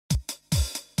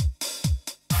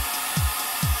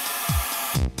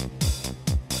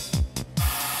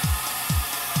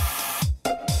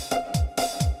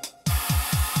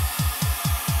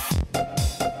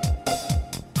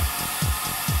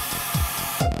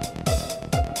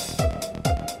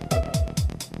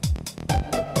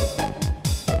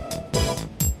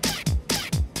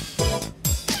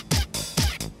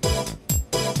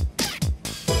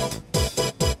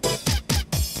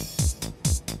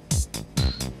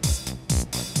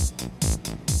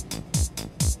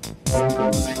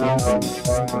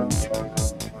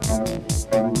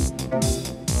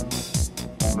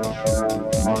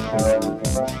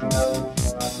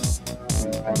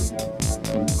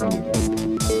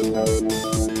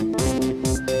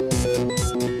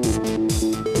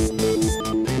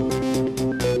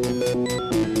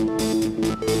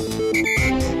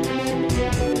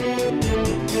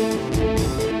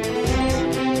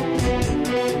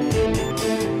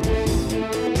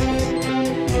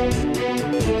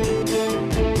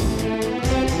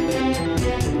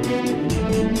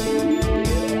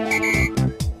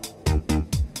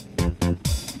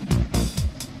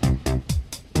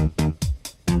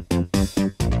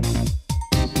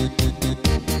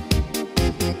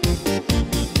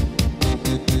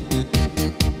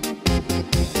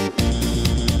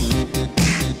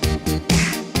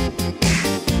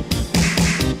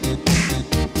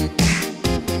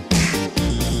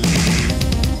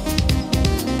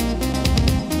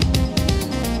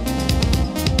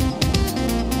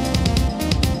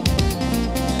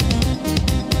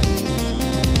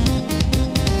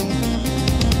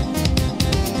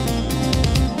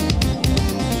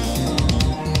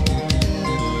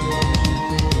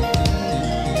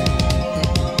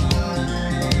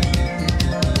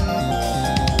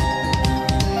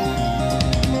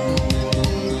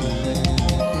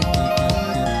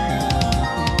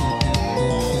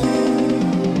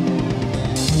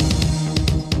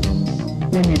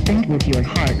When you think with your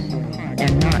heart,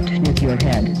 and not with your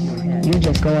head, you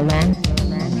just go along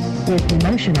with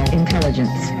emotional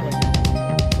intelligence.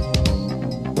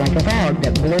 Like a fog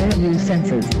that blurs your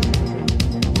senses.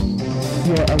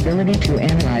 Your ability to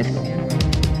analyze.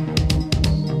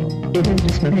 It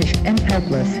is diminished and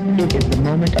helpless. It is the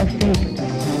moment of faith.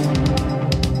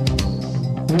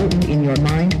 Rooted in your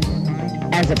mind,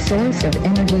 as a source of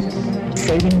energy,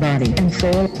 saving body and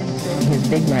soul, his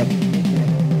big light.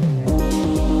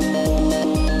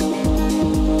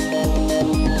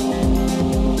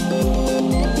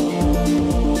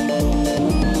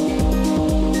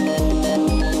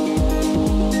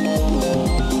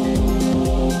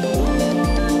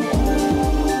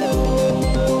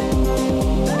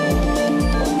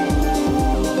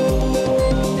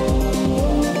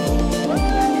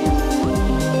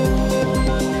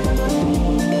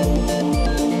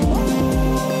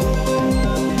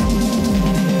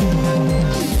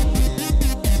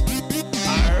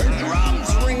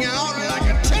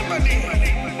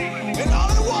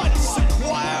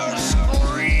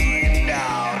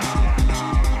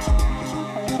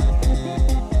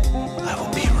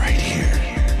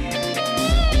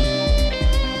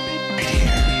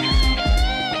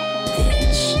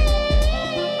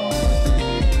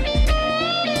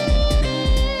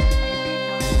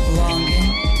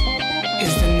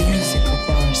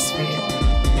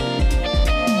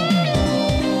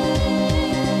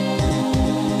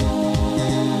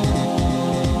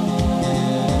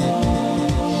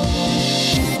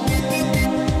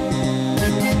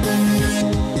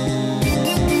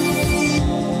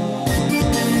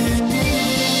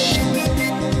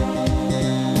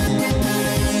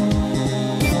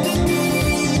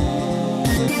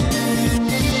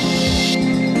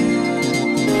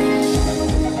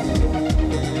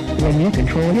 When you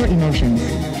control your emotions,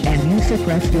 and you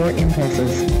suppress your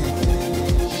impulses.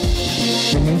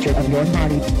 The nature of your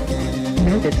body.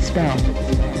 Note its spell.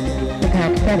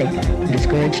 Apathetic,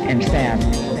 discouraged and sad.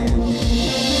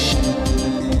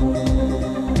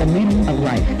 The meaning of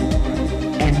life.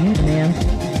 And you demand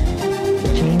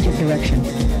a change of direction.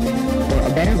 For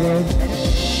a better world.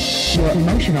 Your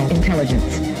emotional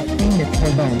intelligence. Being it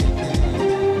for both.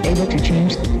 Able to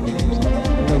change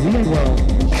the real world.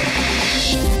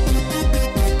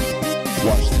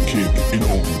 Watch the kick in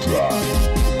overdrive.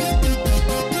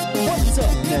 What's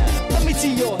up now? Let me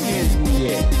see your hands in the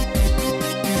air.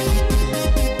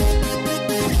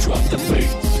 We drop the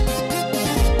bass.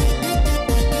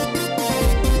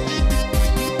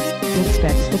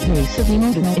 Expects the pace of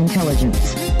emotional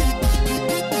intelligence.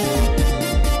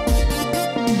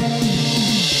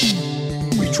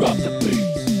 We drop the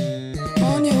bass.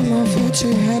 On your mind,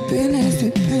 future happiness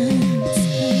depends.